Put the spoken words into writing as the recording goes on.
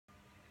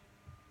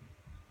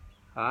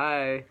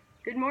Hi,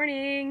 Good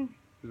morning,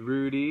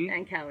 Rudy.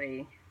 and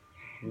Kelly.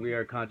 We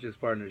are Conscious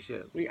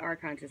Partnership. We are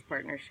Conscious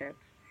Partnership.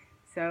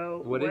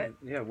 So What is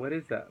what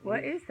is that?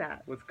 what is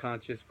that? What's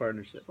Conscious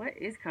Partnership? What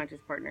is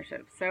Conscious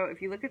Partnership? So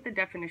if you look at the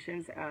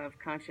definitions of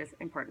conscious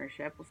and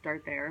partnership, we'll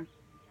start there.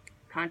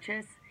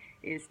 Conscious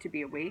is to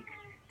be awake,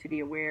 to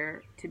be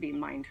aware, to be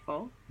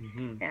mindful,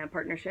 and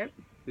partnership.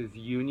 Is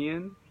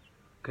union,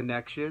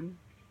 connection,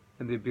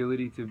 and the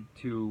ability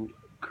to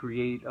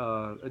create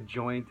a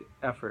joint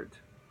effort.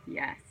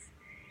 Yes.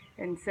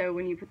 And so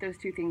when you put those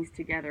two things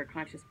together,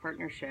 conscious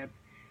partnership,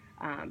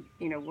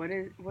 what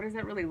does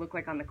that really look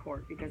like on the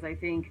court? Because I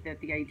think that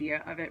the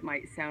idea of it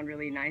might sound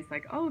really nice,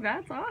 like, oh,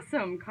 that's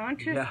awesome,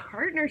 conscious Yeah.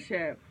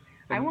 partnership.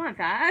 I And- want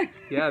that.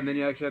 Yeah, and then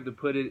you actually have to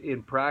put it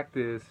in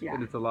practice, Yeah.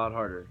 and it's a lot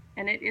harder.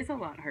 And it is a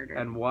lot harder.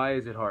 And why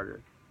is it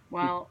harder?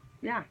 Well,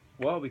 yeah,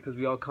 Well, because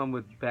we all come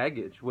with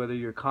baggage, whether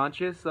you're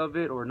conscious of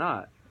it or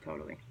not.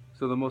 totally.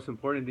 So the most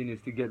important thing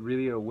is to get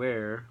really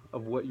aware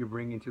of what you're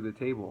bringing to the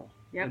table.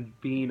 Yep.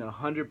 And being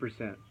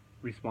 100%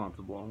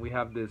 responsible. And we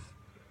have this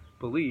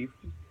belief.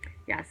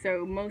 Yeah,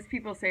 so most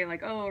people say,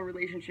 like, oh, a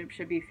relationship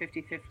should be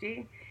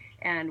 50-50.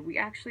 And we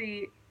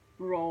actually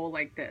roll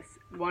like this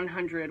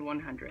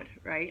 100-100,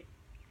 right?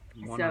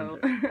 100.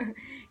 So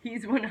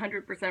he's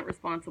 100%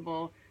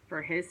 responsible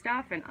for his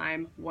stuff, and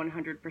I'm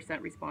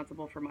 100%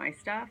 responsible for my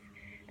stuff.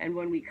 And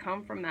when we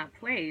come from that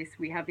place,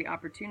 we have the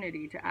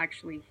opportunity to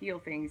actually heal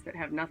things that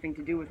have nothing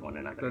to do with one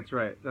another. That's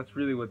right. That's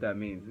really what that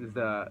means, is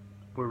that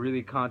we're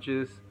really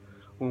conscious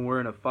when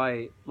we're in a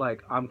fight.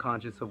 Like, I'm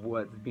conscious of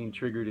what's being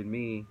triggered in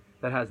me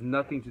that has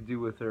nothing to do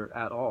with her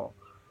at all.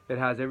 It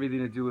has everything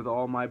to do with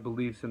all my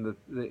beliefs and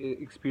the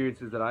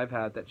experiences that I've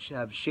had that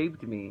have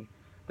shaped me,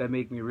 that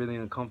make me really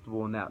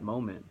uncomfortable in that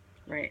moment.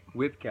 Right.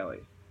 With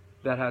Kelly.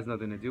 That has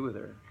nothing to do with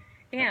her.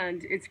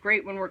 And it's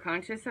great when we're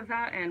conscious of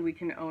that and we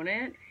can own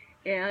it.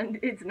 And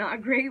it's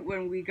not great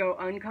when we go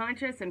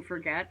unconscious and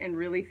forget and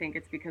really think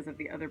it's because of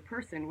the other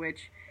person,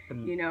 which,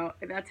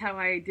 that's how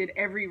I did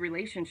every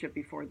relationship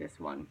before this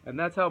one. And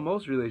that's how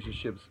most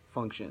relationships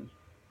function.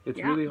 It's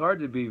really hard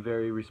to be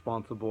very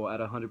responsible at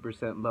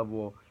 100%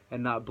 level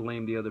and not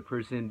blame the other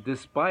person,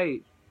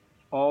 despite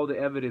all the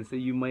evidence that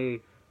you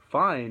may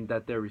find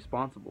that they're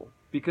responsible.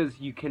 Because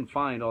you can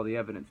find all the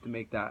evidence to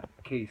make that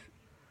case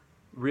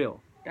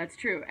real. That's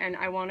true. And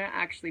I want to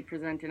actually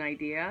present an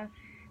idea.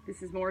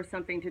 This is more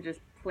something to just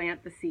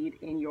plant the seed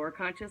in your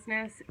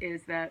consciousness,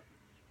 is that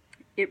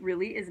it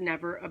really is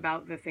never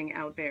about the thing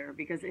out there.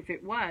 Because if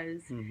it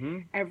was,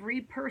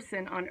 every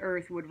person on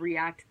earth would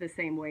react the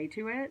same way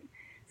to it.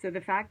 So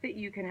the fact that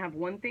you can have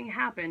one thing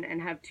happen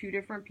and have two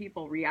different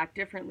people react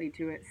differently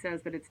to it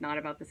says that it's not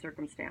about the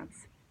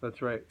circumstance.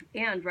 That's right.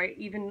 And,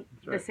 even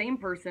the same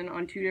person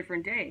on 2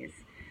 different days.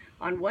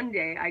 On one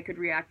day, I could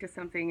react to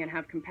something and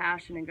have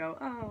compassion and go,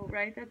 oh,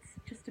 right, that's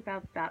just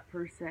about that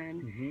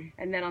person.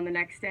 And then on the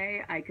next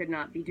day, I could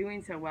not be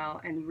doing so well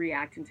and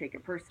react and take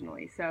it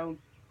personally. So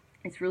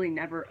it's really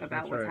never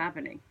about what's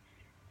happening.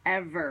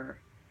 Ever.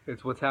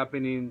 It's what's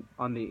happening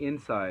on the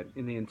inside,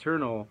 in the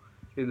internal,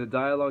 in the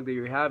dialogue that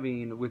you're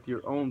having with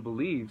your own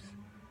beliefs.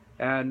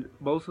 And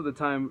most of the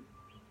time,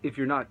 if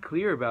you're not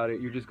clear about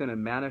it, you're just going to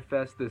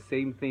manifest the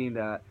same thing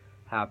that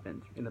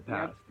happened in the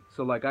past. Yep.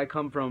 So, like, I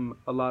come from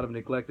a lot of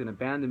neglect and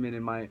abandonment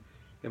in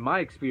my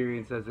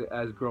experience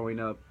as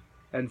growing up.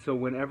 And so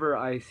whenever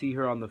I see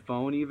her on the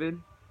phone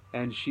even,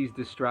 and she's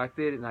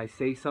distracted and I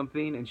say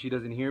something and she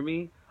doesn't hear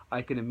me,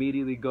 I can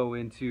immediately go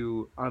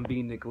into, I'm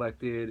being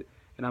neglected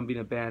and I'm being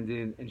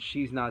abandoned and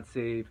she's not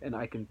safe, and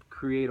I can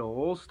create a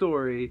whole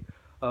story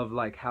of,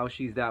 like, how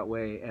she's that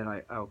way, and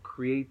I'll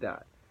create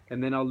that.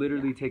 And then I'll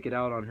literally take it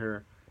out on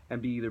her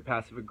and be either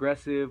passive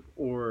aggressive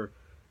or,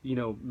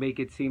 make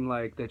it seem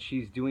like that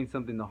she's doing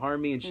something to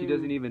harm me and she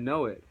doesn't even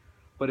know it.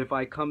 But if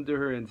I come to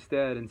her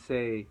instead and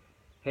say,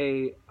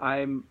 hey,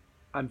 I'm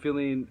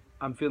feeling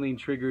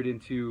triggered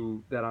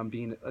into that I'm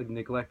being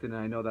neglected, and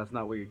I know that's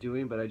not what you're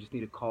doing, but I just need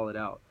to call it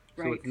out.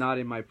 Right. So it's not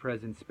in my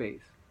present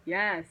space.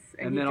 Yes.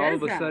 And then all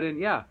of a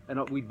sudden,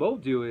 and we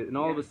both do it, and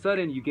all of a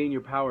sudden you gain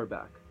your power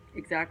back.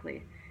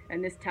 Exactly.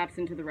 And this taps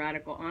into the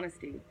radical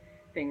honesty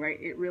thing,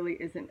 right? It really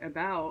isn't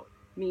about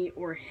me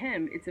or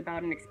him. It's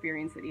about an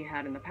experience that he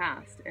had in the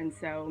past. And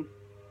so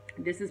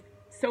this is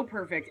so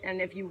perfect.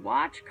 And if you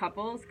watch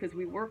couples, because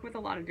we work with a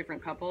lot of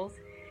different couples,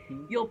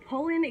 you'll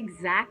pull in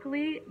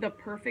exactly the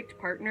perfect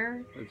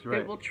partner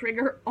that will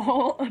trigger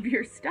all of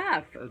your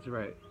stuff. That's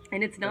right.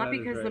 And it's not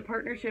because the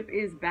partnership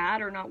is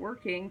bad or not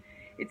working.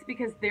 It's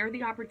because they're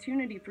the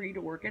opportunity for you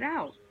to work it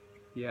out.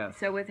 Yes.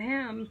 So with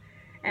him,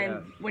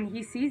 and when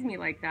he sees me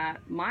like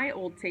that, my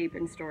old tape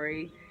and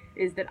story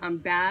is that I'm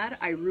bad,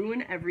 I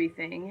ruin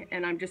everything,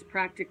 and I'm just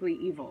practically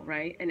evil,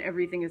 right? And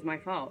everything is my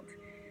fault.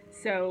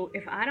 So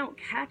if I don't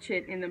catch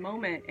it in the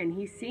moment and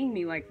he's seeing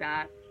me like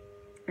that,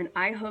 and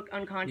I hook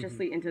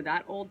unconsciously into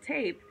that old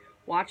tape,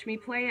 watch me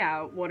play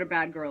out what a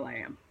bad girl I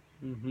am.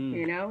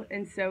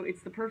 And so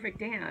it's the perfect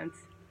dance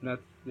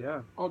That's,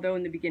 yeah. Although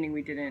in the beginning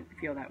we didn't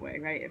feel that way,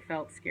 right? It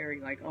felt scary,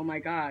 like, oh my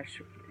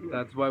gosh.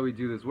 That's why we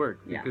do this work,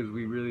 Yeah. because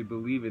we really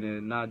believe in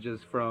it, not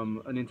just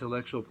from an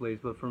intellectual place,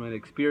 but from an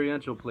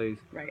experiential place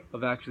Right.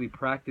 of actually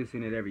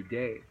practicing it every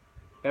day.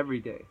 Every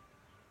day.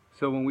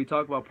 So when we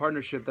talk about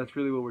partnership, that's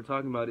really what we're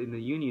talking about in the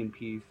union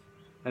piece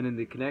and in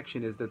the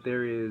connection, is that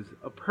there is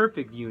a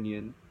perfect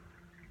union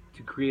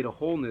to create a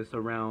wholeness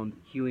around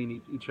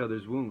healing each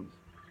other's wounds.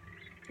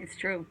 It's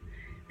true.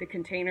 The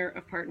container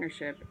of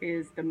partnership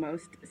is the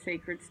most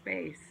sacred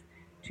space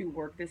to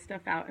work this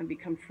stuff out and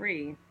become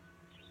free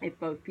if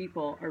both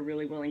people are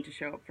really willing to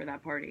show up for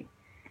that party.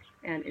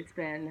 And it's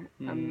been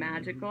a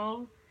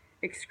magical,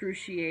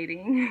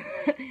 excruciating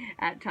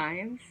at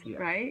times, Yes.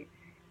 right?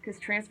 Because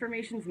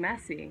transformation's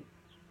messy.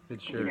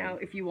 It's sure. You know,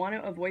 if you want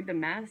to avoid the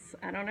mess,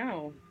 I don't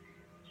know.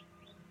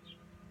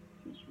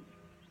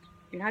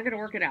 You're not going to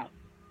work it out.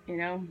 You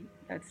know,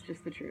 that's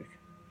just the truth.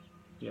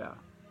 Yeah.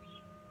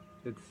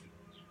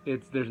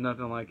 It's there's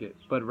nothing like it.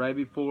 But right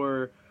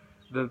before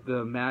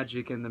the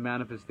magic and the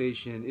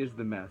manifestation is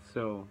the mess.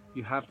 So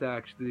you have to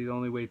actually, the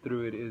only way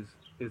through it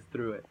is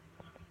through it.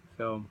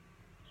 So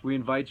we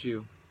invite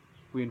you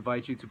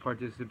to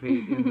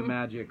participate in the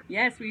magic.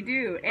 Yes, we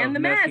do. And of the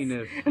mess.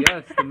 messiness.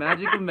 Yes, the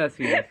magic of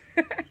messiness.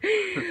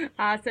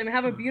 Awesome.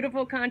 Have a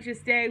beautiful conscious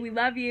day. We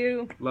love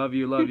you. Love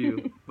you, love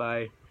you.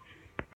 Bye.